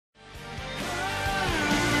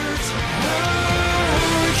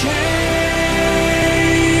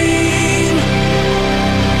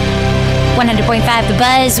100.5 The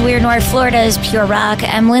Buzz. We're North Florida's Pure Rock.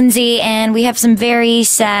 I'm Lindsay, and we have some very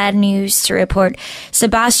sad news to report.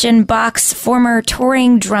 Sebastian Bach's former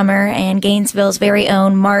touring drummer and Gainesville's very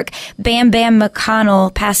own Mark Bam Bam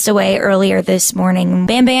McConnell passed away earlier this morning.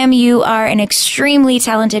 Bam Bam, you are an extremely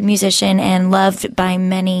talented musician and loved by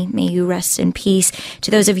many. May you rest in peace. To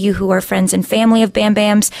those of you who are friends and family of Bam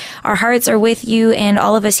Bam's, our hearts are with you, and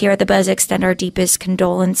all of us here at The Buzz extend our deepest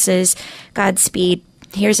condolences. Godspeed.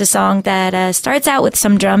 Here's a song that starts out with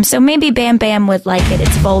some drums, so maybe Bam Bam would like it.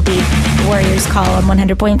 It's Volbeat, Warriors Call on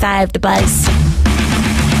 100.5 The Buzz.